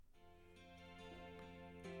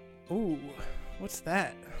Ooh, what's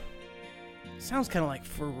that? Sounds kind of like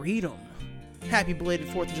freedom. Happy belated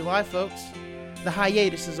 4th of July, folks. The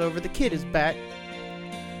hiatus is over, the kid is back.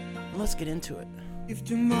 Let's get into it. If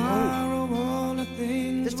tomorrow all the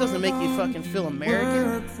things this doesn't make you fucking feel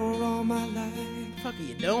American. For all my life. What the fuck are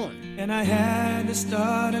you doing? And I had to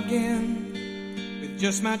start again with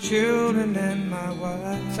just my children and my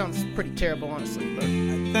wife. Sounds pretty terrible, honestly, but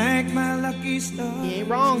I thank my lucky stars. he ain't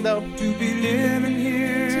wrong, though. To be living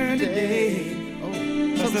here today. Oh,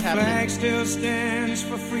 Cause the something's flag happening. still stands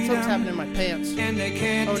for freedom. Something's happening in my pants. And they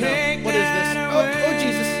can't Oh no, take what is this? Oh,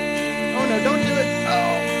 Jesus. Oh no, don't do it.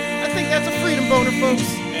 Oh, I think that's a freedom boner, folks.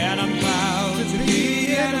 And I'm proud to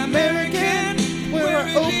be an American, where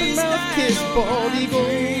I open mouth kiss bald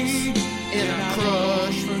eagles, and I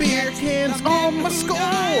crush beer cans on my skull,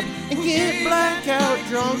 and get blackout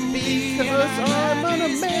drunk because I'm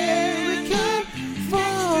an American.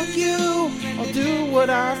 Fuck you, I'll do what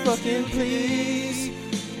I fucking please.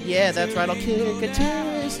 Yeah, that's right, I'll kick a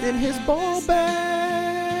terrorist in his ball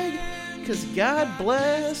bag, cause God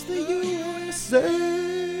bless the USA.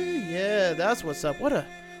 Yeah, that's what's up.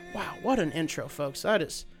 What an intro, folks.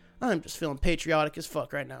 I'm just feeling patriotic as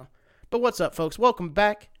fuck right now. But what's up, folks? Welcome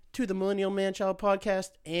back to the Millennial Man-Child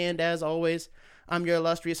Podcast, and as always, I'm your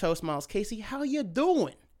illustrious host, Miles Casey. How you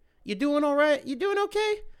doing? You doing all right? You doing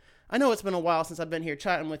okay? I know it's been a while since I've been here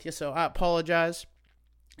chatting with you, so I apologize.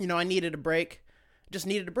 You know, I needed a break. Just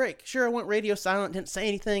needed a break. Sure, I went radio silent, didn't say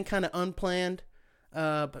anything, kind of unplanned,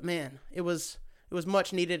 but man, it was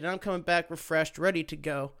much needed, and I'm coming back refreshed, ready to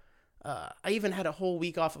go. I even had a whole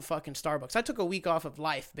week off of fucking Starbucks. I took a week off of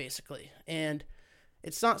life, basically, and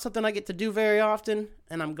it's not something I get to do very often,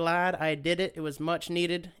 and I'm glad I did it. It was much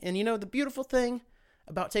needed, and you know, the beautiful thing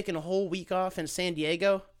about taking a whole week off in San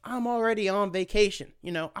Diego, I'm already on vacation.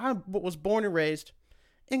 You know, I was born and raised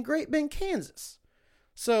in Great Bend, Kansas,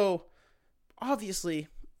 so obviously,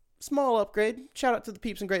 small upgrade. Shout out to the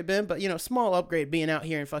peeps in Great Bend, but you know, small upgrade being out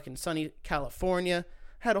here in fucking sunny California.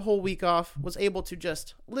 Had a whole week off, was able to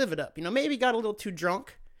just live it up. You know, maybe got a little too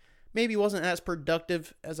drunk. Maybe wasn't as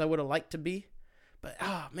productive as I would have liked to be. But,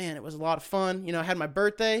 man, it was a lot of fun. You know, I had my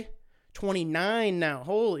birthday, 29 now.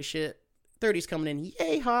 Holy shit. 30's coming in.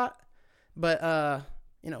 Yay, hot. But,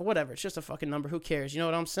 you know, whatever. It's just a fucking number. Who cares? You know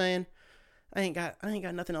what I'm saying? I ain't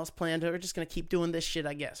got nothing else planned. We're just going to keep doing this shit,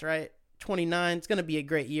 I guess, right? 29, it's going to be a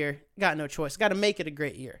great year. Got no choice. Got to make it a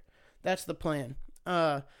great year. That's the plan.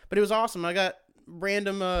 But it was awesome. I got had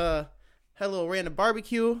a little random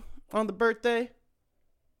barbecue on the birthday.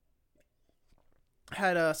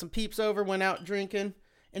 Had some peeps over, went out drinking.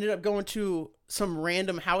 Ended up going to some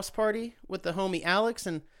random house party with the homie Alex,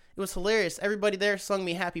 and it was hilarious. Everybody there sung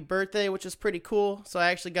me happy birthday, which is pretty cool. So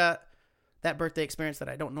I actually got that birthday experience that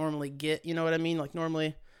I don't normally get. You know what I mean? Like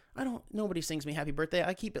normally, nobody sings me happy birthday.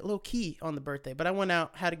 I keep it low key on the birthday, but I went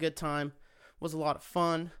out, had a good time, was a lot of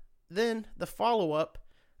fun. Then the follow up,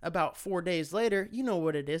 about 4 days later, you know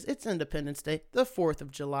what it is. It's Independence Day, the 4th of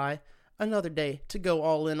July. Another day to go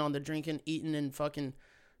all in on the drinking, eating, and fucking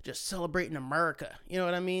just celebrating America. You know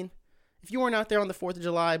what I mean? If you weren't out there on the 4th of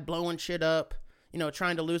July blowing shit up, you know,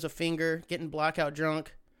 trying to lose a finger, getting blackout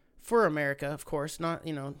drunk, for America, of course, not,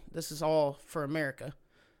 you know, this is all for America.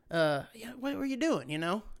 Yeah, what were you doing, you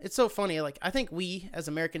know? It's so funny. Like, I think we as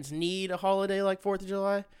Americans need a holiday like 4th of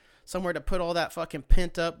July, somewhere to put all that fucking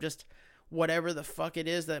pent up, just whatever the fuck it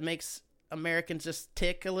is that makes Americans just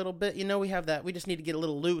tick a little bit. You know, we have that. We just need to get a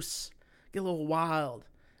little loose, get a little wild.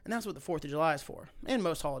 And that's what the 4th of July is for. And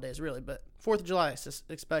most holidays, really. But 4th of July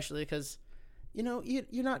especially because, you know,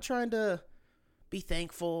 you're not trying to be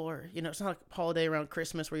thankful or, you know, it's not a holiday around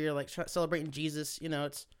Christmas where you're like celebrating Jesus. You know,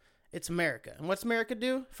 it's America. And what's America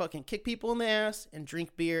do? Fucking kick people in the ass and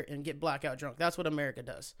drink beer and get blackout drunk. That's what America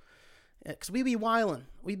does. Because we be wildin'.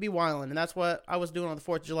 And that's what I was doing on the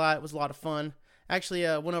 4th of July. It was a lot of fun. Actually,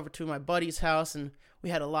 went over to my buddy's house, and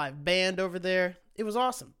we had a live band over there. It was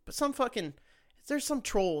awesome. But there's some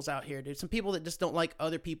trolls out here, dude. Some people that just don't like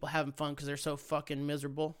other people having fun because they're so fucking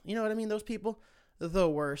miserable. You know what I mean? Those people, the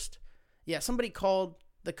worst. Yeah, somebody called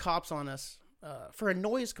the cops on us for a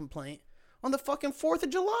noise complaint on the fucking 4th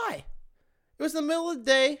of July. It was the middle of the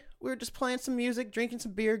day. We were just playing some music, drinking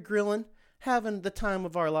some beer, grilling, having the time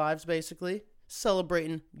of our lives, basically,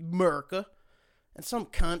 celebrating America, and some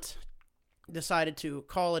cunt decided to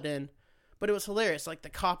call it in, but it was hilarious. Like, the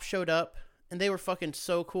cops showed up, and they were fucking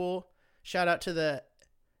so cool. Shout out to the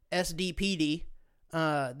SDPD.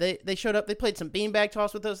 They showed up, they played some beanbag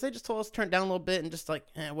toss with us, they just told us to turn it down a little bit, and just like,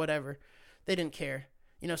 whatever. They didn't care.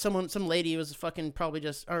 You know, some lady was fucking probably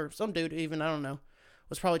just, or some dude even, I don't know,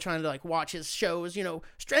 was probably trying to like watch his shows,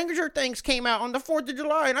 Stranger Things came out on the 4th of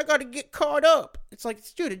July and I got to get caught up. It's like,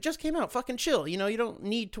 dude, it just came out. Fucking chill. You don't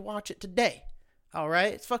need to watch it today. All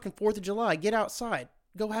right? It's fucking 4th of July. Get outside.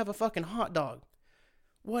 Go have a fucking hot dog.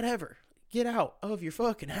 Whatever. Get out of your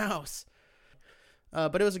fucking house.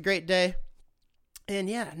 But it was a great day. And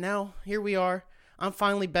yeah, now here we are. I'm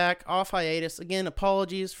finally back off hiatus. Again,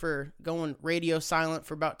 apologies for going radio silent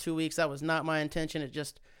for about 2 weeks. That was not my intention. It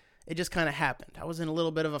just kind of happened. I was in a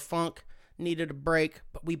little bit of a funk, needed a break,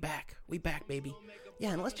 but we back, baby.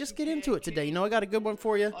 Yeah, and let's just get into it today. I got a good one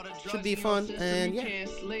for you. Should be fun, and yeah,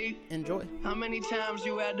 enjoy. How many times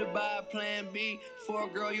you had to buy a plan B for a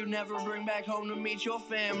girl you never bring back home to meet your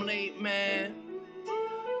family, man?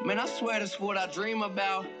 Man, I swear that's what I dream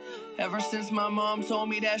about. Ever since my mom told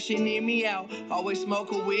me that she need me out. Always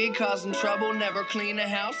smoke a weed, causing trouble, never clean the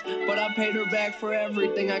house. But I paid her back for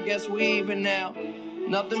everything, I guess we even now.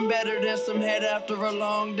 Nothing better than some head after a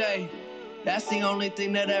long day. That's the only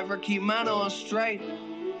thing that ever keep mine on straight.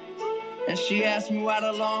 And she asked me why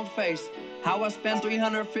the long face, how I spent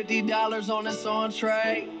 $350 on this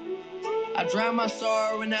entree. I drowned my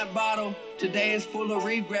sorrow in that bottle. Today is full of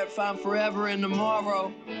regret, find forever in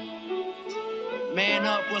tomorrow. Man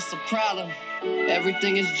up, what's the problem?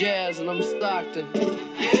 Everything is jazz and I'm Stockton.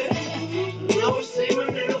 Yeah, know it seem a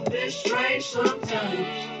little bit strange sometimes.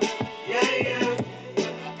 Yeah.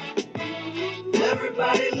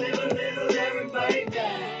 Everybody live a little, everybody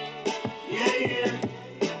die. Yeah.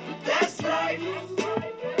 But that's life.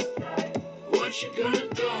 What you gonna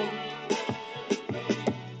do?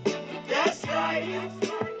 That's life.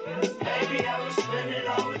 Baby, I will spend it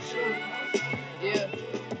all with you. Yeah.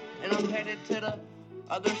 And I'm headed to the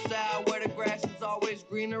other side where the grass is always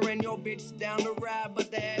greener and your bitch is down the ride,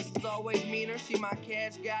 but the ass is always meaner. See, my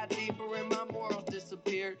cash got deeper and my morals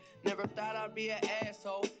disappeared. Never thought I'd be an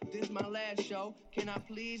asshole. This my last show. Can I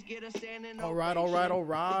please get a standing ovation? All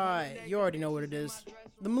right. You already know what it is.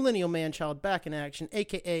 The Millennial Man-Child back in action,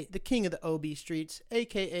 a.k.a. the king of the OB streets,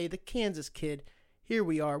 a.k.a. the Kansas Kid. Here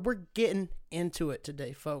we are. We're getting into it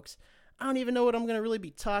today, folks. I don't even know what I'm going to really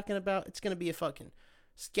be talking about. It's going to be a fucking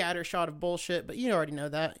scatter shot of bullshit, but you already know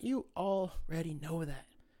that. You already know that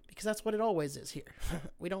because that's what it always is here.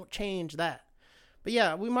 We don't change that. But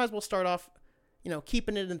yeah, we might as well start off,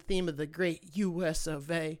 keeping it in the theme of the great US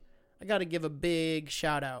of A. I got to give a big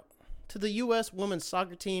shout out to the US women's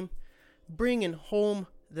soccer team bringing home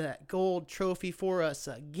that gold trophy for us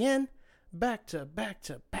again. Back to back.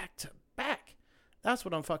 That's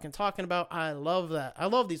what I'm fucking talking about. I love that. I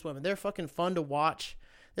love these women. They're fucking fun to watch.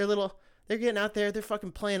 They're getting out there. They're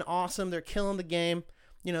fucking playing awesome. They're killing the game.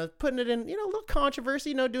 Putting it in, a little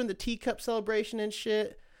controversy, doing the teacup celebration and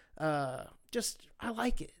shit. I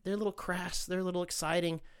like it. They're a little crass. They're a little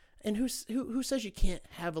exciting. And who says you can't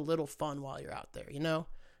have a little fun while you're out there,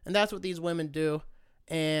 And that's what these women do.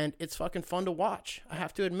 And it's fucking fun to watch. I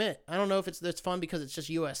have to admit. I don't know if it's fun because it's just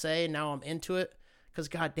USA and now I'm into it. Because,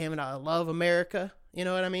 God damn it, I love America. You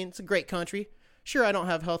know what I mean? It's a great country. Sure, I don't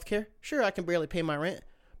have health care. Sure, I can barely pay my rent.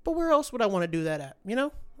 But where else would I want to do that at? I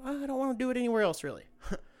don't want to do it anywhere else, really.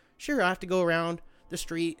 Sure, I have to go around the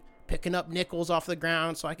street picking up nickels off the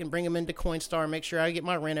ground so I can bring them into Coinstar and make sure I get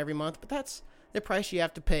my rent every month. But that's the price you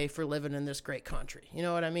have to pay for living in this great country. You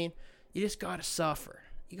know what I mean? You just got to suffer.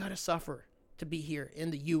 You got to suffer to be here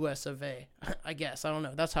in the US of A. I guess. I don't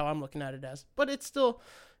know. That's how I'm looking at it as. But it's still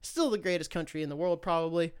the greatest country in the world,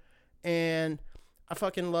 probably. And I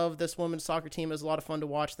fucking love this women's soccer team. It was a lot of fun to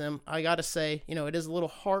watch them. I gotta say, it is a little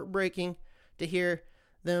heartbreaking to hear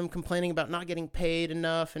them complaining about not getting paid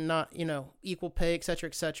enough and not, equal pay, etc.,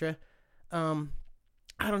 etc.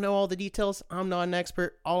 I don't know all the details. I'm not an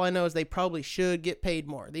expert. All I know is they probably should get paid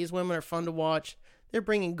more. These women are fun to watch. They're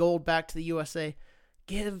bringing gold back to the USA.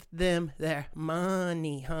 Give them their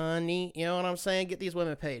money, honey. You know what I'm saying? Get these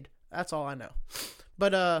women paid. That's all I know.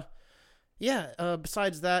 But,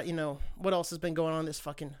 besides that, what else has been going on in this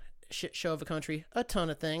fucking shit show of a country? A ton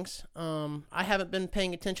of things. I haven't been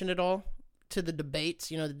paying attention at all to the debates,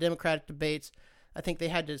 the Democratic debates. I think they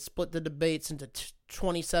had to split the debates into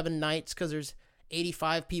 27 nights because there's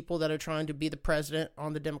 85 people that are trying to be the president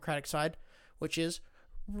on the Democratic side, which is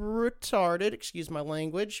retarded, excuse my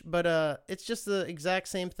language, but it's just the exact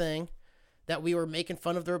same thing that we were making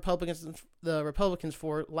fun of the Republicans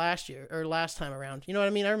for last time around. You know what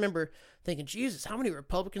I mean? I remember thinking, Jesus, how many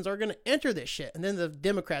Republicans are going to enter this shit? And then the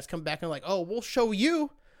Democrats come back and like, oh, we'll show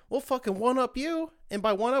you. We'll fucking one-up you. And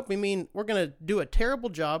by one-up, we mean we're going to do a terrible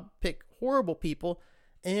job, pick horrible people,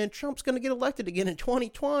 and Trump's going to get elected again in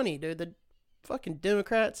 2020, dude. The fucking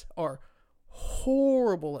Democrats are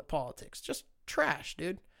horrible at politics. Just trash,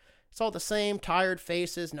 dude. It's all the same tired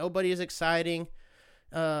faces. Nobody is exciting.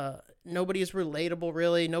 Nobody is relatable,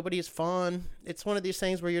 really. Nobody is fun. It's one of these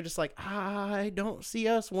things where you're just like, I don't see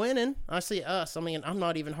us winning. I see us. I mean, I'm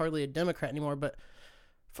not even hardly a Democrat anymore, but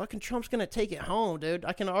fucking Trump's going to take it home, dude.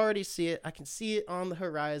 I can already see it. I can see it on the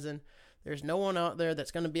horizon. There's no one out there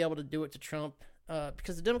that's going to be able to do it to Trump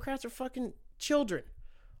because the Democrats are fucking children.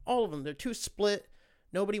 All of them. They're too split.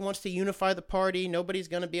 Nobody wants to unify the party. Nobody's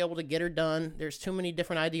going to be able to get her done. There's too many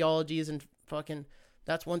different ideologies and fucking...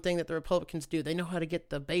 That's one thing that the Republicans do. They know how to get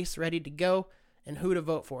the base ready to go and who to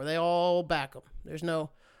vote for. They all back them. There's no,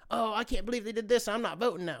 oh, I can't believe they did this. I'm not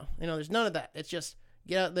voting now. There's none of that. It's just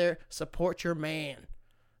get out there, support your man.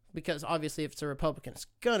 Because obviously if it's a Republican, it's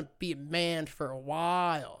going to be manned for a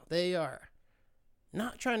while. They are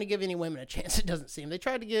not trying to give any women a chance, it doesn't seem. They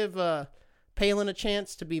tried to give Palin a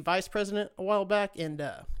chance to be vice president a while back. And,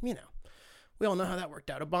 we all know how that worked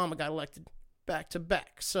out. Obama got elected back to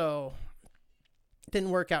back. So...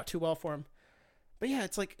 didn't work out too well for him. But yeah,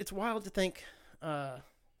 it's wild to think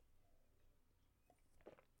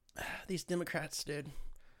these Democrats, dude.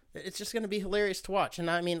 It's just going to be hilarious to watch. And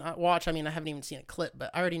I haven't even seen a clip, but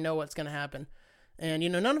I already know what's going to happen. And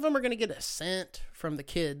none of them are going to get a cent from the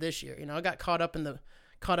kid this year. I got caught up in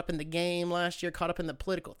the game last year, caught up in the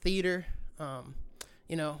political theater.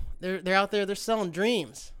 They're out there, they're selling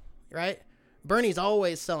dreams, right? Bernie's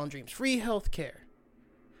always selling dreams. Free healthcare.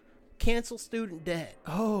 Cancel student debt.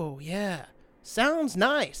 Oh, yeah. Sounds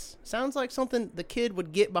nice. Sounds like something the kid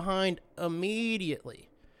would get behind immediately.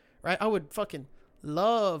 Right? I would fucking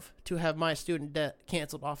love to have my student debt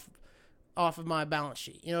canceled off of my balance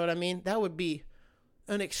sheet. You know what I mean? That would be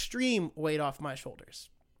an extreme weight off my shoulders.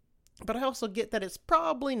 But I also get that it's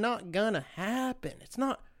probably not gonna happen. It's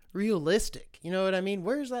not realistic. You know what I mean?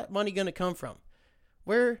 Where's that money gonna come from?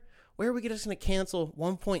 Where are we just gonna cancel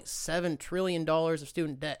 $1.7 trillion of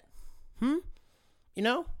student debt?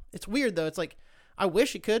 It's weird though. It's like, I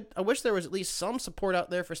wish it could. I wish there was at least some support out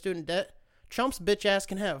there for student debt. Trump's bitch ass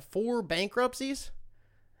can have 4 bankruptcies.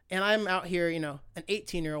 And I'm out here, an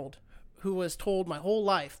 18-year-old who was told my whole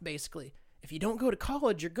life, basically, if you don't go to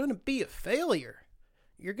college, you're going to be a failure.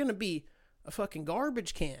 You're going to be a fucking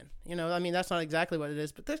garbage can. That's not exactly what it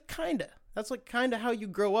is, but that's like kind of how you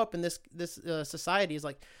grow up in this society is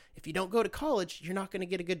like, if you don't go to college, you're not going to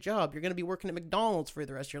get a good job. You're going to be working at McDonald's for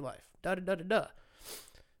the rest of your life. Da-da-da-da-da.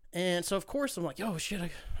 And so, of course, I'm like, oh, shit, I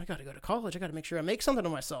got to go to college. I got to make sure I make something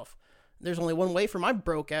of myself. There's only one way for my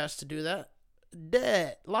broke ass to do that.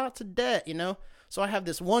 Debt. Lots of debt, So I have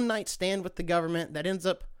this one-night stand with the government that ends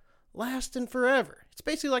up lasting forever. It's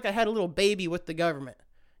basically like I had a little baby with the government.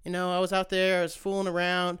 I was out there, I was fooling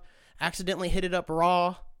around, accidentally hit it up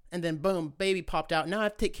raw, and then boom, baby popped out. Now I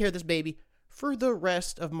have to take care of this baby for the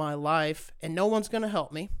rest of my life, and no one's going to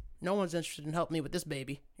help me. No one's interested in helping me with this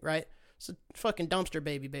baby, right? It's a fucking dumpster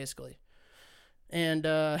baby, basically. And,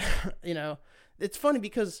 it's funny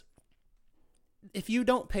because if you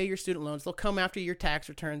don't pay your student loans, they'll come after your tax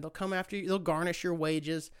return. They'll come after you. They'll garnish your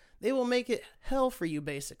wages. They will make it hell for you,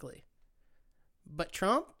 basically. But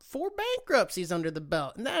Trump, 4 bankruptcies under the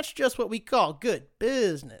belt. And that's just what we call good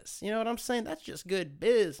business. You know what I'm saying? That's just good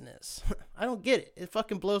business. I don't get it. It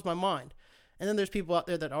fucking blows my mind. And then there's people out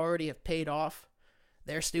there that already have paid off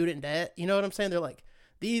their student debt. You know what I'm saying? They're like,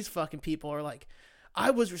 these fucking people are like,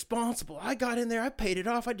 I was responsible. I got in there. I paid it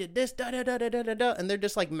off. I did this, da-da-da-da-da-da. And they're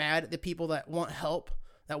just like mad at the people that want help,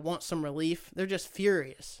 that want some relief. They're just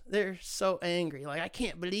furious. They're so angry. Like, I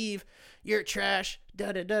can't believe you're trash,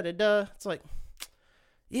 da-da-da-da-da. It's like,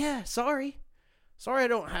 yeah, sorry. Sorry I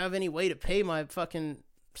don't have any way to pay my fucking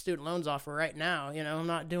student loans off right now. I'm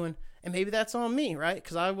not doing, and maybe that's on me, right?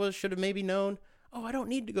 Because I should have maybe known, oh, I don't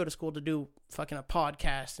need to go to school to do fucking a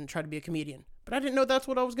podcast and try to be a comedian. But I didn't know that's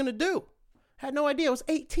what I was going to do. Had no idea. I was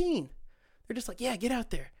 18. They're just like, yeah, get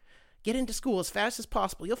out there. Get into school as fast as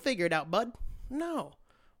possible. You'll figure it out, bud. No.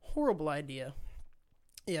 Horrible idea.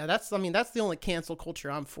 Yeah, that's the only cancel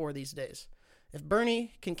culture I'm for these days. If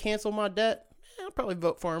Bernie can cancel my debt, I'll probably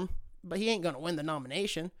vote for him. But he ain't going to win the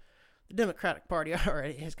nomination. The Democratic Party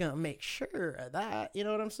already is going to make sure of that. You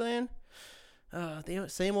know what I'm saying? The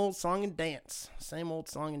same old song and dance. Same old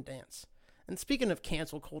song and dance. And speaking of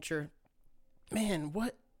cancel culture, man,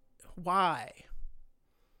 why?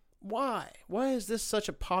 Why is this such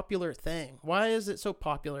a popular thing? Why is it so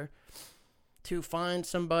popular to find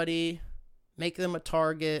somebody, make them a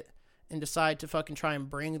target, and decide to fucking try and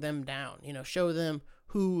bring them down? Show them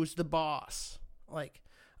who's the boss. Like,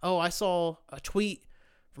 oh, I saw a tweet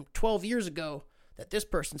from 12 years ago that this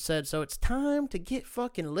person said, so it's time to get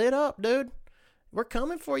fucking lit up, dude. We're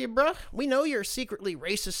coming for you, bruh. We know you're secretly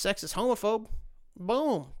racist, sexist, homophobe.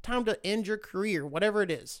 Boom. Time to end your career, whatever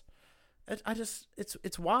it is.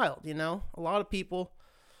 It's wild, A lot of people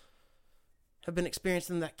have been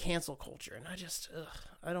experiencing that cancel culture. And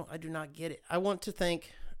I do not get it. I want to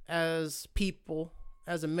think as people,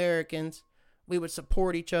 as Americans, we would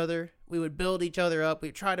support each other. We would build each other up.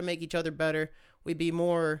 We'd try to make each other better. We'd be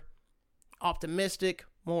more optimistic,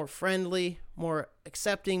 more friendly, more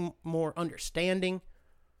accepting, more understanding.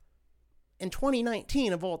 In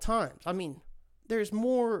 2019 of all times, I mean, there's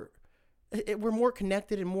more, we're more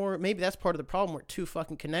connected and more, maybe that's part of the problem. We're too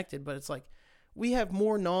fucking connected, but it's like, we have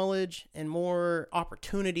more knowledge and more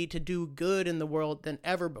opportunity to do good in the world than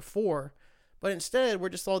ever before. But instead, we're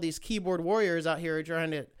just all these keyboard warriors out here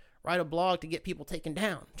trying to write a blog to get people taken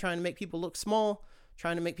down, trying to make people look small,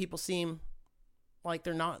 trying to make people seem like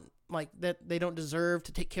they're not, like that they don't deserve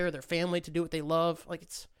to take care of their family, to do what they love. Like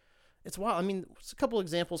it's wild. I mean, a couple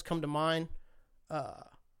examples come to mind.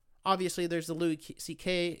 Obviously, there's the Louis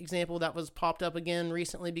C.K. example that was popped up again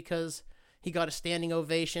recently because he got a standing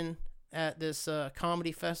ovation at this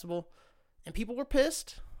comedy festival, and people were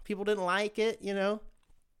pissed. People didn't like it, you know.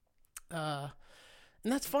 And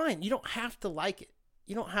that's fine. You don't have to like it.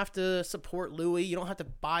 You don't have to support Louis. You don't have to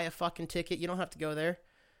buy a fucking ticket. You don't have to go there.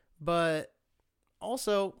 But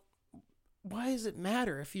also, why does it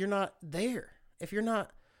matter if you're not there? If you're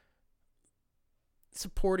not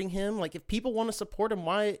supporting him? Like, if people want to support him,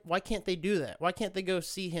 why can't they do that? Why can't they go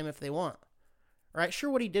see him if they want? Right? Sure,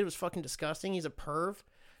 what he did was fucking disgusting. He's a perv,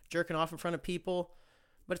 jerking off in front of people.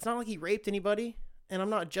 But it's not like he raped anybody. And I'm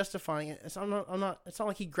not justifying it. It's not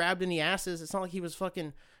like he grabbed any asses. It's not like he was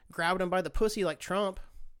fucking grabbing him by the pussy like Trump.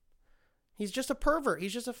 He's just a pervert.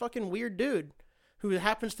 He's just a fucking weird dude who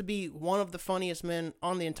happens to be one of the funniest men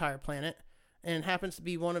on the entire planet and happens to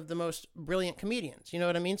be one of the most brilliant comedians. You know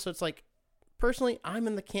what I mean? So it's like, personally, I'm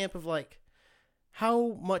in the camp of like,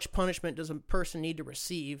 how much punishment does a person need to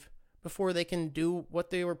receive before they can do what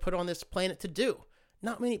they were put on this planet to do?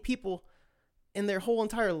 Not many people in their whole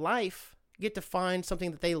entire life get to find something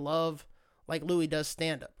that they love, like Louis does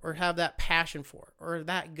stand up, or have that passion for, or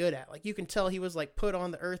that good at. Like, you can tell he was like put on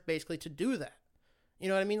the earth basically to do that. You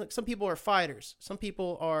know what I mean? Like, some people are fighters. Some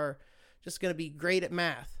people are just going to be great at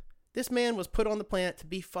math. This man was put on the planet to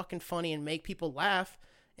be fucking funny and make people laugh.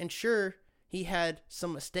 And sure, he had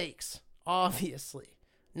some mistakes, obviously.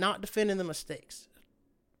 Not defending the mistakes.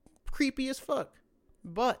 Creepy as fuck.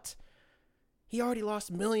 But he already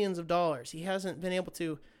lost millions of dollars. He hasn't been able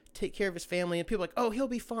to take care of his family, and people are like, oh, he'll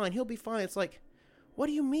be fine. It's like, what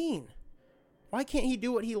do you mean? Why can't he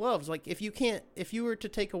do what he loves? Like, if you were to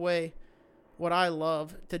take away what I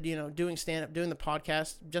love to, you know, doing stand-up, doing the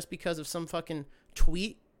podcast, just because of some fucking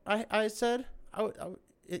tweet I said, I would,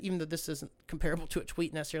 even though this isn't comparable to a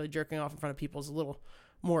tweet necessarily, jerking off in front of people is a little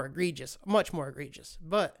more egregious, much more egregious.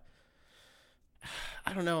 But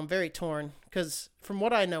I don't know, I'm very torn, because from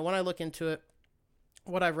what I know, when I look into it,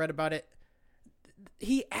 what I've read about it,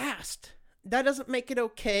 he asked. That doesn't make it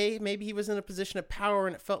okay. Maybe he was in a position of power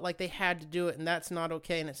and it felt like they had to do it, and that's not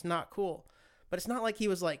okay and it's not cool. But it's not like he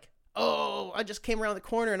was like, oh, I just came around the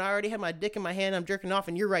corner and I already had my dick in my hand, I'm jerking off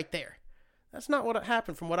and you're right there. That's not what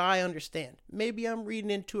happened from what I understand. Maybe I'm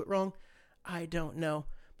reading into it wrong. I don't know.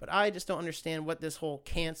 But I just don't understand what this whole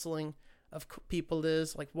canceling of people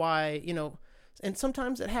is. Like, why, you know, and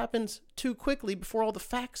sometimes it happens too quickly before all the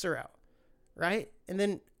facts are out, right? And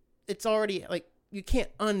then it's already like, you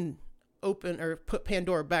can't unopen or put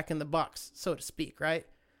Pandora back in the box, so to speak, right?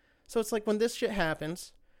 So it's like, when this shit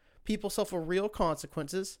happens, people suffer real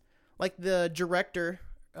consequences. Like the director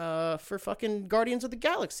for fucking Guardians of the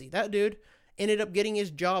Galaxy. That dude ended up getting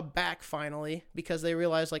his job back finally because they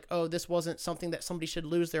realized, like, oh, this wasn't something that somebody should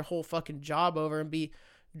lose their whole fucking job over and be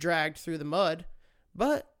dragged through the mud.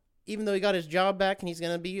 But even though he got his job back and he's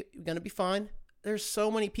gonna be fine, there's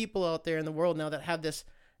so many people out there in the world now that have this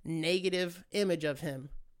negative image of him,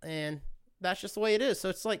 and that's just the way it is. So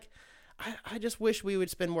it's like, I just wish we would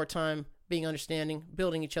spend more time being understanding,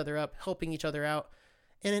 building each other up, helping each other out,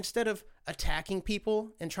 and instead of attacking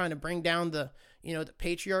people and trying to bring down the, you know, the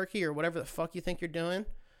patriarchy or whatever the fuck you think you're doing,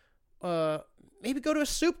 maybe go to a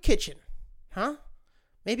soup kitchen, huh?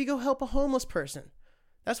 Maybe go help a homeless person.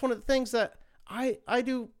 That's one of the things that I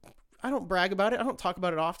do. I don't brag about it. I don't talk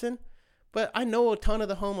about it often. But I know a ton of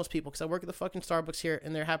the homeless people because I work at the fucking Starbucks here,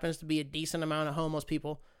 and there happens to be a decent amount of homeless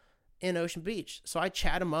people in Ocean Beach. So I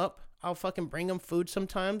chat them up. I'll fucking bring them food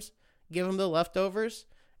sometimes, give them the leftovers,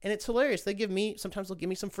 and it's hilarious. Sometimes they'll give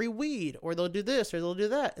me some free weed, or they'll do this, or they'll do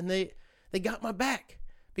that, and they got my back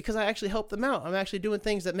because I actually help them out. I'm actually doing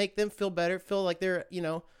things that make them feel better, feel like they're, you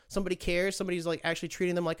know, somebody cares, somebody's like actually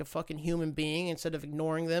treating them like a fucking human being instead of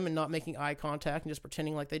ignoring them and not making eye contact and just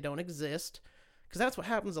pretending like they don't exist. Because that's what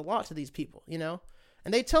happens a lot to these people, you know?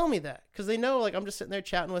 And they tell me that because they know, like, I'm just sitting there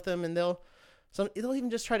chatting with them, and they'll They'll even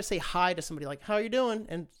just try to say hi to somebody, like, how are you doing?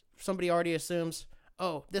 And somebody already assumes,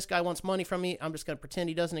 oh, this guy wants money from me. I'm just going to pretend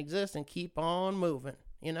he doesn't exist and keep on moving,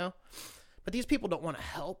 you know? But these people don't want to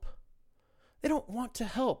help. They don't want to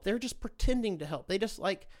help. They're just pretending to help. They just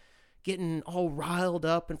like getting all riled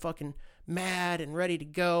up and fucking mad and ready to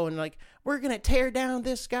go. And like, we're going to tear down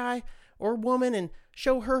this guy or woman and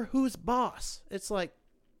show her who's boss. It's like,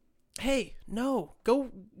 hey, no, go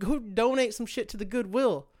donate some shit to the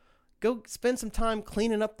Goodwill. Go spend some time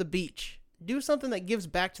cleaning up the beach. Do something that gives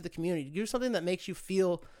back to the community. Do something that makes you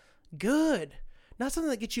feel good. Not something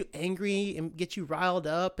that gets you angry and gets you riled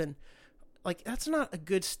up. And like, that's not a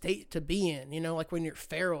good state to be in. You know, like when you're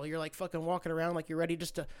feral, you're like fucking walking around like you're ready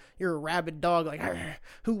you're a rabid dog. Like,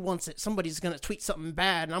 who wants it? Somebody's going to tweet something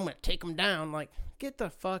bad and I'm going to take them down. Like, get the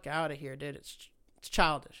fuck out of here, dude. It's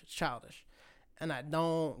childish. It's childish. And I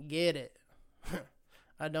don't get it.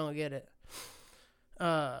 I don't get it.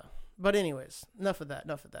 But anyways, enough of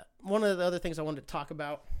that. One of the other things I wanted to talk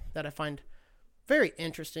about that I find very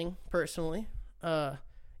interesting, personally,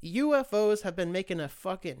 UFOs have been making a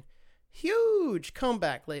fucking huge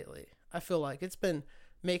comeback lately. I feel like it's been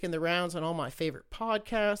making the rounds on all my favorite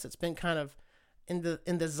podcasts. It's been kind of in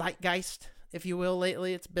the zeitgeist, if you will,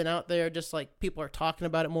 lately. It's been out there, just like people are talking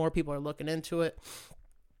about it more. People are looking into it.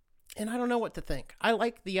 And I don't know what to think. I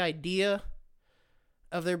like the idea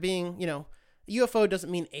of there being, you know, UFO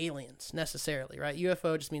doesn't mean aliens necessarily, right?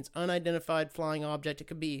 UFO just means unidentified flying object. It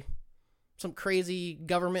could be some crazy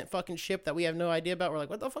government fucking ship that we have no idea about. We're like,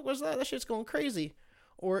 what the fuck was that? That shit's going crazy.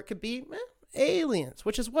 Or it could be aliens,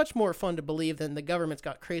 which is much more fun to believe than the government's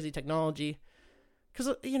got crazy technology.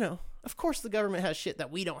 Because, you know, of course the government has shit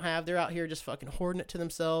that we don't have. They're out here just fucking hoarding it to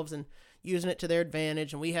themselves and using it to their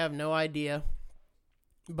advantage, and we have no idea.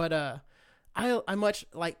 But I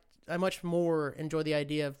much more enjoy the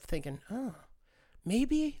idea of thinking, oh,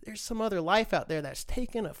 maybe there's some other life out there that's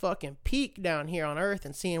taking a fucking peek down here on Earth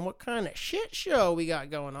and seeing what kind of shit show we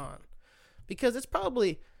got going on. Because it's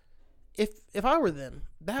probably, if I were them,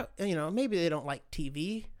 that, you know, maybe they don't like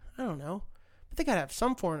TV. I don't know. But they got to have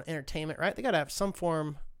some form of entertainment, right? They got to have some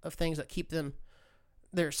form of things that keep them,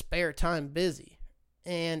 their spare time busy.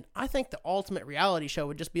 And I think the ultimate reality show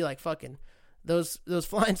would just be like fucking those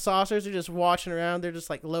flying saucers are just watching around. They're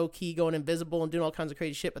just like low key going invisible and doing all kinds of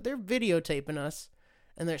crazy shit, but they're videotaping us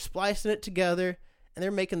and they're splicing it together and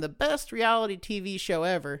they're making the best reality TV show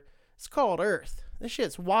ever. It's called Earth. This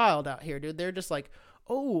shit's wild out here, dude. They're just like,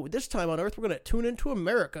 oh, this time on Earth, we're going to tune into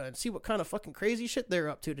America and see what kind of fucking crazy shit they're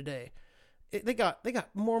up to today. They got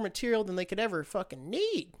more material than they could ever fucking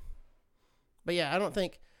need. But yeah, I don't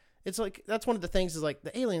think it's like, that's one of the things is like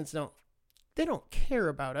the aliens they don't care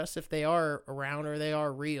about us if they are around or they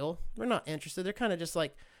are real. They're not interested. They're kind of just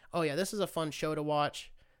like, oh yeah, this is a fun show to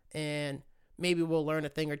watch and maybe we'll learn a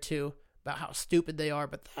thing or two about how stupid they are,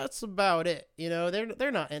 but that's about it. You know,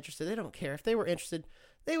 they're not interested. They don't care. If they were interested,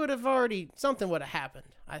 they would have something would have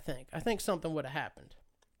happened, I think something would have happened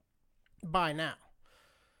by now.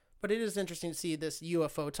 But it is interesting to see this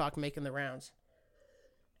UFO talk making the rounds.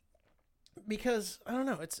 Because, I don't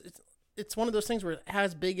know, it's one of those things where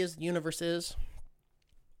as big as the universe is,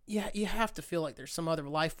 yeah, you have to feel like there's some other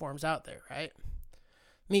life forms out there, right?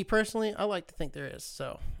 Me personally, I like to think there is,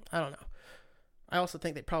 so I don't know. I also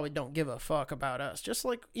think they probably don't give a fuck about us. Just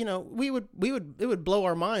like, you know, it would blow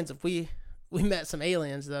our minds if we met some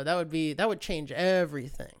aliens, though. That would change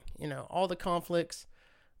everything. You know, all the conflicts,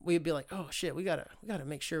 we'd be like, oh shit, we gotta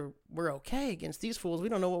make sure we're okay against these fools. We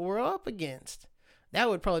don't know what we're up against. That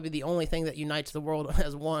would probably be the only thing that unites the world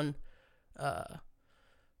as one,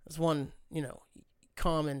 you know,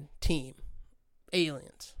 common team.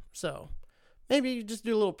 Aliens. So maybe you just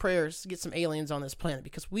do a little prayers to get some aliens on this planet,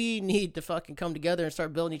 because we need to fucking come together and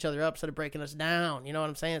start building each other up instead of breaking us down. You know what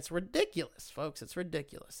I'm saying? It's ridiculous, folks. It's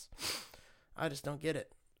ridiculous. I just don't get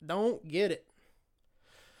it. Don't get it.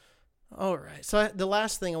 All right. So the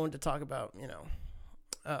last thing I wanted to talk about, you know,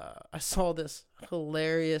 I saw this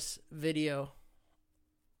hilarious video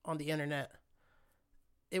on the internet.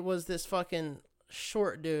 It was this fucking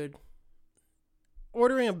short dude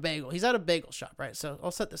ordering a bagel. He's at a bagel shop, right? So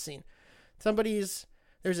I'll set the scene. There's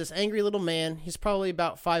this angry little man. He's probably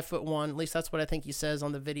about 5'1". At least that's what I think he says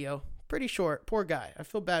on the video. Pretty short. Poor guy. I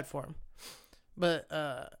feel bad for him. But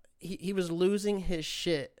he was losing his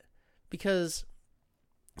shit because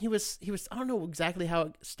he was I don't know exactly how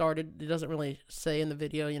it started. It doesn't really say in the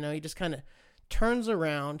video, you know. He just kind of turns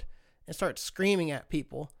around and starts screaming at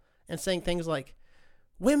people and saying things like,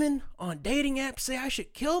 women on dating apps say I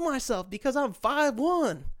should kill myself because I'm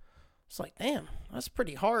 5'1". It's like, damn, that's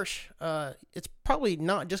pretty harsh. It's probably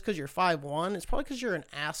not just because you're 5'1". It's probably because you're an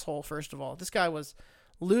asshole, first of all. This guy was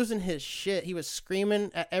losing his shit. He was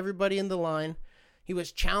screaming at everybody in the line. He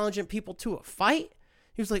was challenging people to a fight.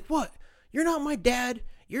 He was like, what? You're not my dad.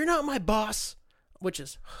 You're not my boss. Which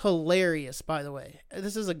is hilarious, by the way.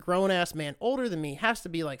 This is a grown-ass man, older than me, has to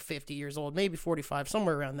be like 50 years old, maybe 45,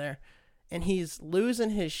 somewhere around there. And he's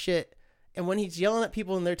losing his shit. And when he's yelling at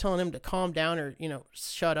people and they're telling him to calm down or,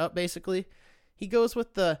 shut up, basically, he goes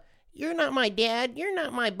with the, you're not my dad, you're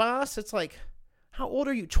not my boss. It's like, how old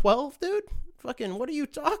are you, 12, dude? Fucking, what are you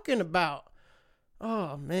talking about?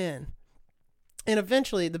 Oh, man. And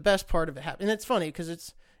eventually, the best part of it happened. And it's funny, because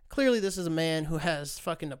it's, clearly this is a man who has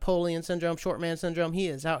fucking Napoleon syndrome, short man syndrome. He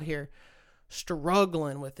is out here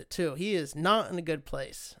struggling with it, too. He is not in a good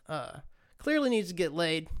place. Clearly needs to get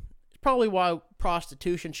laid. Probably why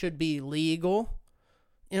prostitution should be legal.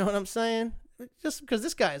 You know what I'm saying? Just because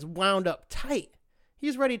this guy is wound up tight.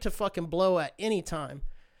 He's ready to fucking blow at any time.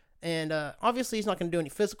 And obviously he's not going to do any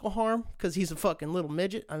physical harm because he's a fucking little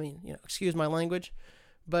midget. I mean, excuse my language.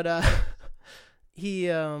 But he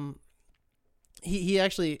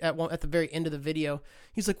actually, at the very end of the video,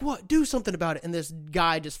 he's like, what? Do something about it. And this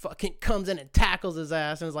guy just fucking comes in and tackles his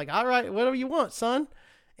ass and is like, all right, whatever you want, son.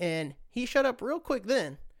 And he shut up real quick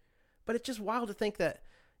then. But it's just wild to think that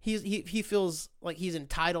he feels like he's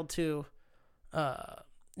entitled to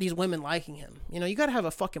these women liking him. You got to have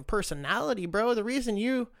a fucking personality, bro. The reason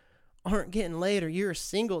you aren't getting laid or you're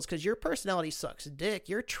single is because your personality sucks dick.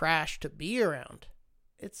 You're trash to be around.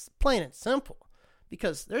 It's plain and simple.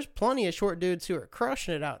 Because there's plenty of short dudes who are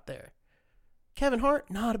crushing it out there. Kevin Hart,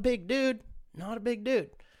 not a big dude. Not a big dude.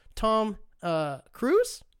 Tom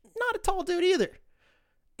Cruise, not a tall dude either.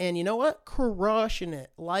 And you know what? Crushing it.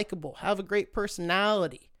 Likable. Have a great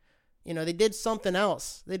personality. They did something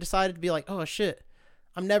else. They decided to be like, oh shit,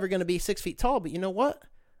 I'm never going to be 6 feet tall. But you know what?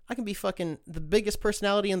 I can be fucking the biggest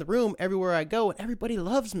personality in the room everywhere I go. And everybody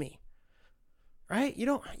loves me. Right?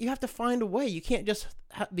 You have to find a way. You can't just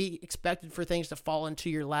be expected for things to fall into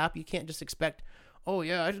your lap. You can't just expect, oh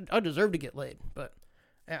yeah, I deserve to get laid. But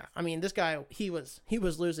yeah, I mean, this guy, he was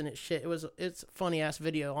losing his shit. It's a funny ass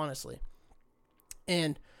video, honestly.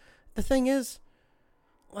 And the thing is,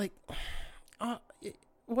 like,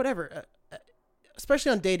 whatever,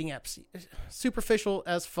 especially on dating apps, superficial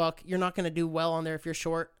as fuck. You're not going to do well on there if you're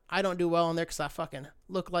short. I don't do well on there because I fucking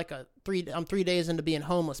look like I'm 3 days into being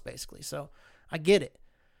homeless, basically. So I get it.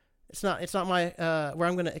 It's not my, where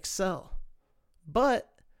I'm going to excel, but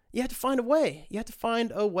you have to find a way. You have to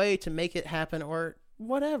find a way to make it happen or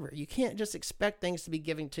whatever. You can't just expect things to be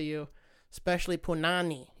given to you, especially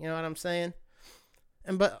punani. You know what I'm saying?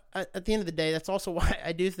 But at the end of the day, that's also why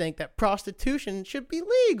I do think that prostitution should be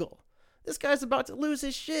legal. This guy's about to lose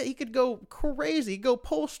his shit. He could go crazy, go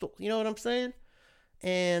postal. You know what I'm saying?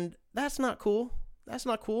 And that's not cool. That's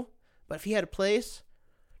not cool. But if he had a place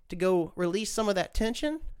to go release some of that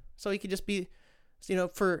tension, so he could just be,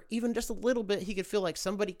 for even just a little bit, he could feel like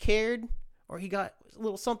somebody cared, or he got a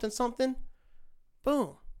little something,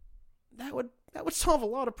 boom. That would solve a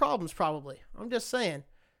lot of problems, probably. I'm just saying.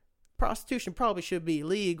 Prostitution probably should be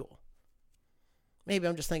legal. Maybe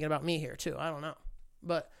I'm just thinking about me here too. I don't know.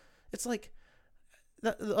 But it's like,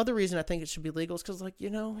 the other reason I think it should be legal is because, like,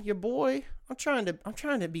 your boy, I'm trying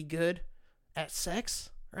to be good at sex,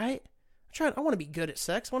 right? I want to be good at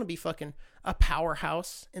sex. I want to be fucking a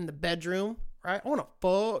powerhouse in the bedroom, right? I want to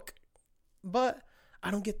fuck. But I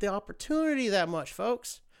don't get the opportunity that much,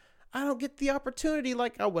 folks. I don't get the opportunity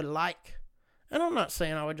like I would like. And I'm not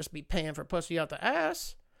saying I would just be paying for pussy out the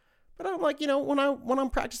ass. But I'm like, when I'm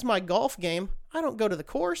practicing my golf game, I don't go to the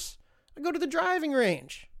course. I go to the driving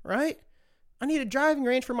range, right? I need a driving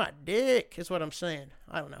range for my dick, is what I'm saying.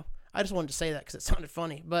 I don't know. I just wanted to say that because it sounded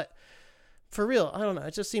funny. But for real, I don't know.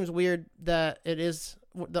 It just seems weird that it is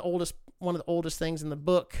one of the oldest things in the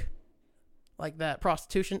book. Like that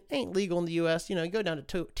prostitution ain't legal in the U.S. You go down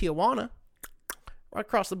to Tijuana, right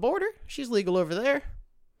across the border. She's legal over there.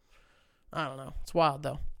 I don't know. It's wild,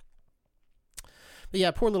 though. But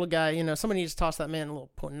yeah, poor little guy, somebody needs to toss that man a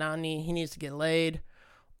little punani. He needs to get laid.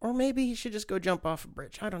 Or maybe he should just go jump off a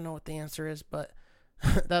bridge. I don't know what the answer is, but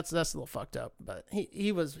that's a little fucked up. But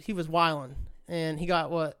he was wilding. And he got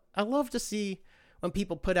what? I love to see when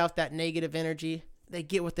people put out that negative energy. They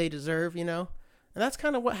get what they deserve, And that's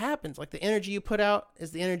kind of what happens. Like, the energy you put out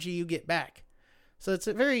is the energy you get back. So it's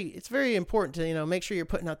very important to, make sure you're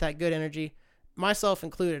putting out that good energy. Myself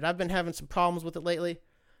included. I've been having some problems with it lately.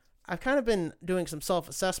 I've kind of been doing some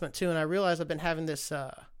self-assessment too, and I realize I've been having this,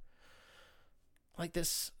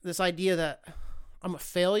 this idea that I'm a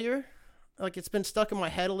failure. Like, it's been stuck in my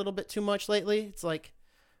head a little bit too much lately. It's like,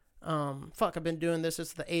 I've been doing this.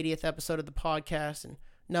 It's the 80th episode of the podcast, and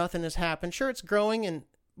nothing has happened. Sure, it's growing and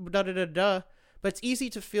da-da-da-da, But it's easy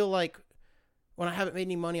to feel like when I haven't made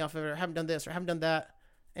any money off of it, or haven't done this, or haven't done that,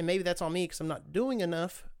 and maybe that's on me because I'm not doing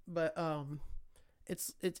enough. But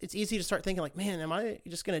it's easy to start thinking like, man, am I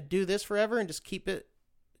just gonna do this forever and just keep it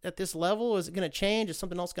at this level? Is it gonna change? Is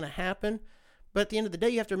something else gonna happen? But at the end of the day,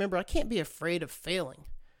 you have to remember, I can't be afraid of failing.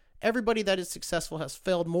 Everybody that is successful has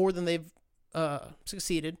failed more than they've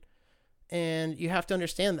succeeded, and you have to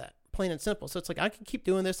understand that, plain and simple. So it's like, I can keep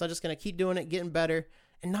doing this. I'm just gonna keep doing it, getting better,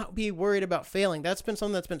 and not be worried about failing. That's been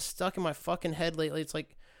something that's been stuck in my fucking head lately. It's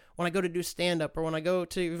like when I go to do stand-up, or when I go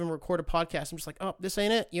to even record a podcast, I'm just like, oh, this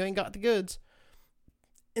ain't it. You ain't got the goods.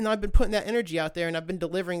 And I've been putting that energy out there, and I've been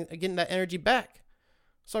getting that energy back.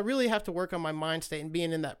 So I really have to work on my mind state and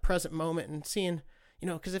being in that present moment and seeing,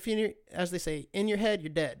 because if you're, as they say, in your head, you're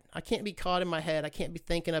dead. I can't be caught in my head. I can't be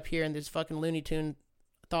thinking up here in these fucking Looney Tune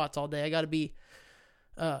thoughts all day. I got to be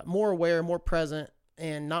more aware, more present,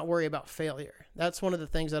 and not worry about failure. That's one of the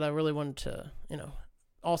things that I really wanted to,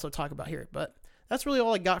 also talk about here. But that's really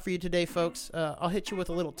all I got for you today, folks. I'll hit you with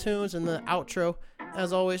a little tunes in the outro.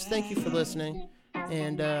 As always, thank you for listening,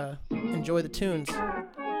 and enjoy the tunes.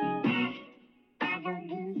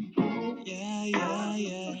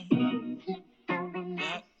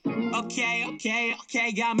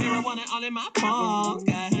 Okay, got marijuana all in my palms,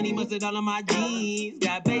 got honey mustard all on my jeans,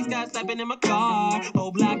 got bass guys slapping in my car,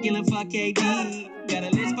 whole block yelling fuck KD, got a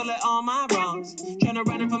list full of all my wrongs, tryna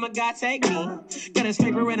run it from a God take me, got a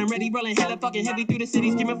scraper and I'm ready rolling hella fucking heavy through the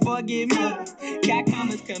city screaming forgive me, got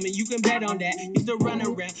comments coming, you can bet on that, used to run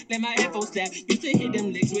around, let my headphones slap, used to hit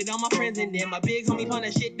them licks with all my friends in there, my big homie on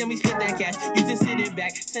that shit, then we split that cash, used to sit it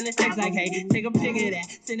back, send a text like hey, take a pic of that,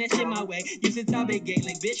 send that shit my way, used to tell big gay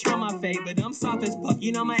like bitch from my face, but I'm soft as fuck,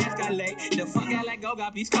 my ass got laid, the fuck I let go,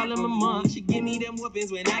 got peace calling my mom, she give me them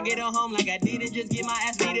whoopings when I get her home, like I didn't just get my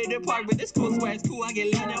ass beat at the park, but it's cool, swear it's cool, I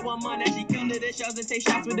get line at 1 month, and she come to the shows and take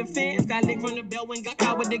shots with the fans, got licked from the bell when got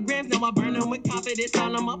caught with the grams, now I burn them with confidence,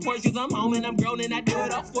 all on my porch, cause I'm home and I'm grown and I do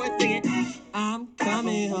it all for singing, I'm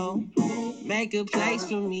coming home, make a place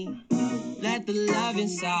for me, let the love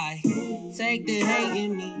inside, take the hate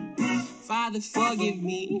in me, Father, forgive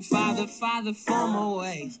me. Father, for my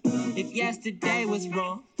ways. If yesterday was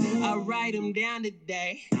wrong, I'll write them down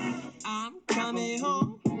today. I'm coming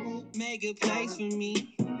home. Make a place for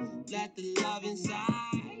me. Let the love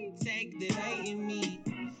inside take the hate in me.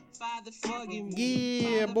 Father, forgive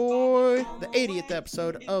me. Yeah, boy. The 80th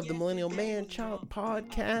episode of the Millennial Man Child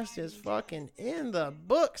Podcast is fucking in the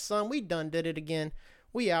books, son. We done did it again.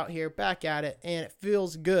 We out here, back at it, and it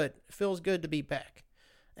feels good. It feels good to be back.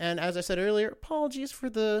 And as I said earlier, apologies for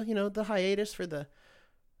the, the hiatus, for the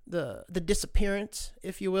disappearance,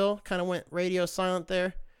 if you will. Kind of went radio silent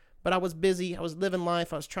there. But I was busy. I was living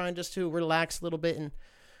life. I was trying just to relax a little bit and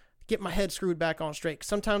get my head screwed back on straight.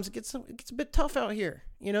 Sometimes it gets a bit tough out here.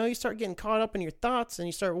 You start getting caught up in your thoughts and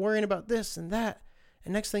you start worrying about this and that.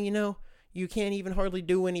 And next thing you know, you can't even hardly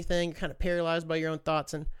do anything. You're kind of paralyzed by your own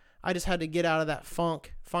thoughts. And I just had to get out of that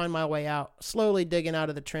funk, find my way out, slowly digging out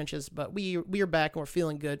of the trenches. But we are back and we're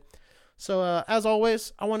feeling good. So as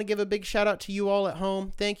always, I want to give a big shout out to you all at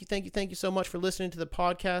home. Thank you so much for listening to the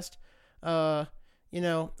podcast. I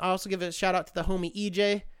also give a shout out to the homie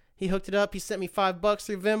EJ. He hooked it up. He sent me $5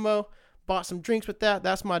 through Venmo. Bought some drinks with that.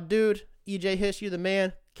 That's my dude. EJ Hiss, you the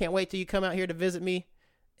man. Can't wait till you come out here to visit me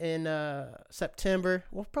in September.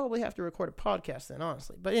 We'll probably have to record a podcast then,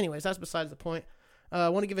 honestly. But anyways, that's besides the point. I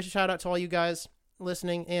want to give a shout out to all you guys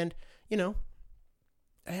listening. And,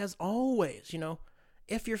 as always,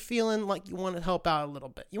 if you're feeling like you want to help out a little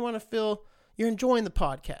bit, you want to feel you're enjoying the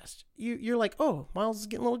podcast. You're like, oh, Miles is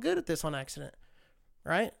getting a little good at this on accident,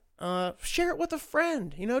 right? Share it with a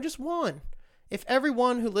friend, just one. If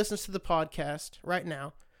everyone who listens to the podcast right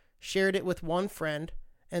now shared it with one friend,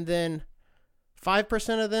 and then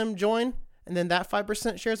 5% of them join, and then that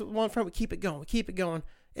 5% shares it with one friend, we keep it going.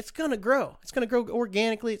 It's going to grow. It's going to grow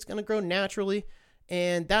organically. It's going to grow naturally.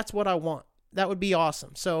 And that's what I want. That would be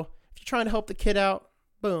awesome. So if you're trying to help the kid out,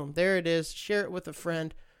 boom, there it is. Share it with a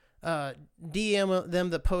friend. DM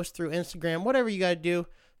them the post through Instagram. Whatever you got to do.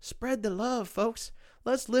 Spread the love, folks.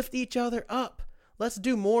 Let's lift each other up. Let's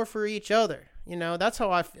do more for each other. That's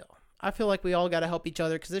how I feel. I feel like we all got to help each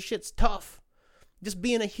other because this shit's tough. Just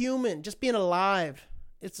being a human, just being alive,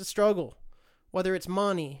 it's a struggle. Whether it's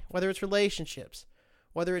money, whether it's relationships,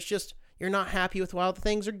 whether it's just you're not happy with how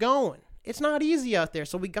things are going. It's not easy out there,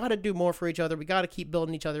 so we got to do more for each other. We got to keep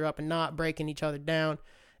building each other up and not breaking each other down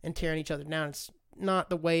and tearing each other down. It's not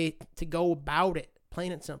the way to go about it,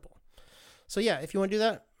 plain and simple. So yeah, if you want to do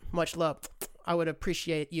that, much love. I would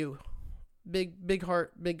appreciate you. Big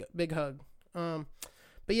heart, big hug.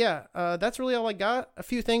 But yeah, that's really all I got. A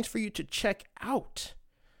few things for you to check out.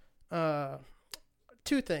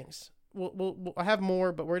 two things. We'll I have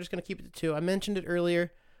more, but we're just gonna keep it to two. I mentioned it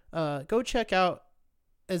earlier. Go check out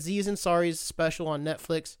Aziz Ansari's special on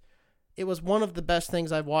Netflix. It was one of the best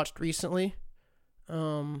things I've watched recently.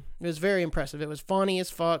 It was very impressive. It was funny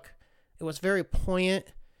as fuck. It was very poignant.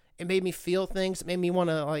 It made me feel things. It made me want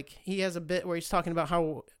to, like, he has a bit where he's talking about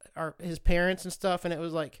how his parents and stuff, and it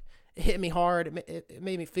was like, it hit me hard. It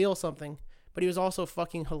made me feel something. But he was also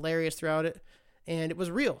fucking hilarious throughout it. And it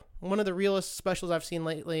was real. One of the realest specials I've seen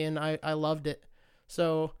lately, and I loved it.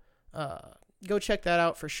 So go check that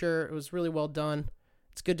out for sure. It was really well done.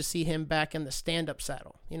 It's good to see him back in the stand-up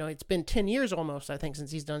saddle. You know, it's been 10 years almost, I think,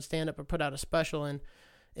 since he's done stand-up or put out a special, and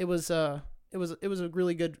it was a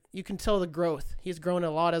really good. You can tell the growth. He's grown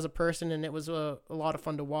a lot as a person, and it was a lot of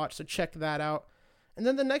fun to watch. So check that out. And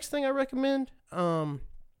then the next thing I recommend,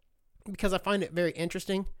 because I find it very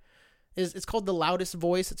interesting, is it's called The Loudest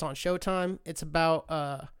Voice. It's on Showtime. It's about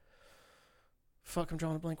I'm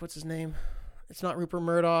drawing a blank. What's his name? It's not Rupert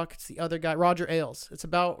Murdoch. It's the other guy, Roger Ailes. It's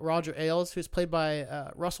about Roger Ailes, who's played by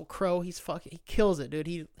Russell Crowe. He kills it, dude.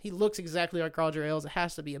 He looks exactly like Roger Ailes. It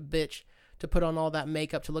has to be a bitch to put on all that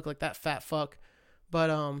makeup to look like that fat fuck.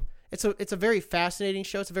 But it's a very fascinating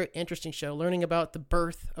show. It's a very interesting show, learning about the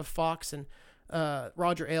birth of Fox and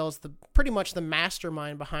Roger Ailes, pretty much the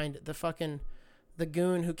mastermind behind it, the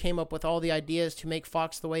goon who came up with all the ideas to make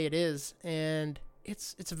Fox the way it is. And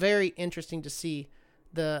it's very interesting to see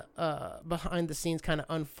the behind the scenes kind of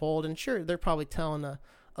unfold. And sure, they're probably telling a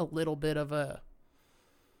little bit of a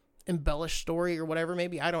embellished story or whatever,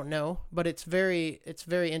 maybe, I don't know, but it's very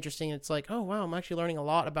interesting. It's like, oh wow, I'm actually learning a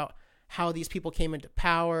lot about how these people came into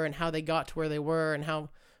power and how they got to where they were and how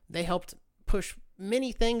they helped push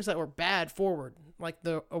many things that were bad forward, like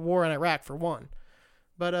the war in Iraq for one.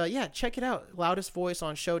 But yeah, check it out. Loudest Voice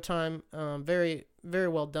on Showtime. Very, very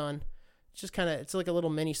well done. It's just it's like a little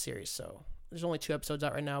mini series. So there's only 2 episodes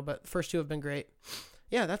out right now, but the first 2 have been great.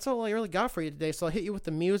 Yeah, that's all I really got for you today. So I'll hit you with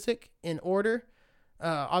the music in order.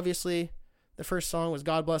 Obviously, the first song was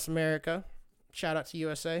God Bless America. Shout out to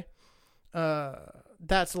USA.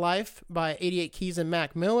 That's Life by 88 Keys and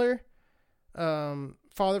Mac Miller.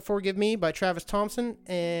 Father Forgive Me by Travis Thompson.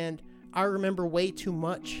 And I Remember Way Too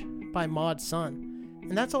Much by Mod Sun.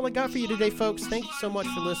 And that's all I got for you today, folks. Thank you so much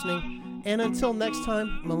for listening. And until next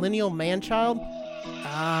time, Millennial Man-Child,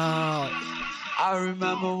 out. I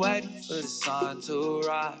remember waiting for the sun to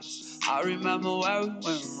rise. I remember where we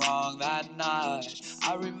went wrong that night.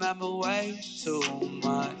 I remember way too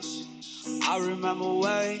much. I remember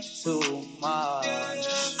way too much.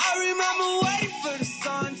 I remember waiting for the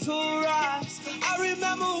sun to rise. I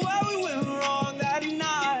remember where we went wrong that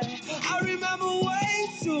night. I remember way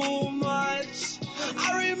too much.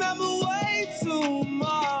 I remember way too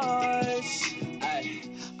much. Ay.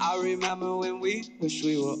 I remember when we wished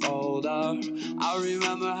we were older. I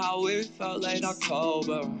remember how we felt late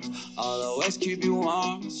October. I'll always keep you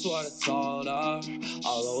warm, that's what I told her.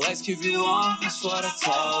 I'll always keep you warm, that's what I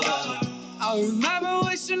told her. I remember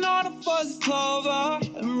wishing on a fuzzy clover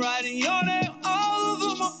and writing your name all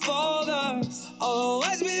over my folders. I'll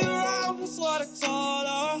always be around, that's what I told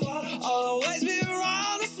her. I'll always be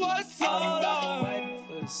around, that's what I told her. Waiting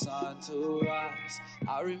for the sun to rise.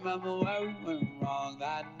 I remember where we went wrong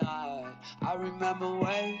that night. I remember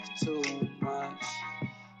way too much.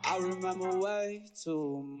 I remember way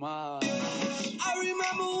too much. I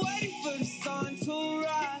remember waiting for the sun to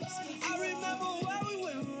rise.